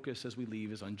our focus as we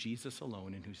leave is on Jesus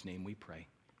alone, in whose name we pray.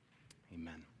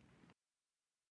 Amen.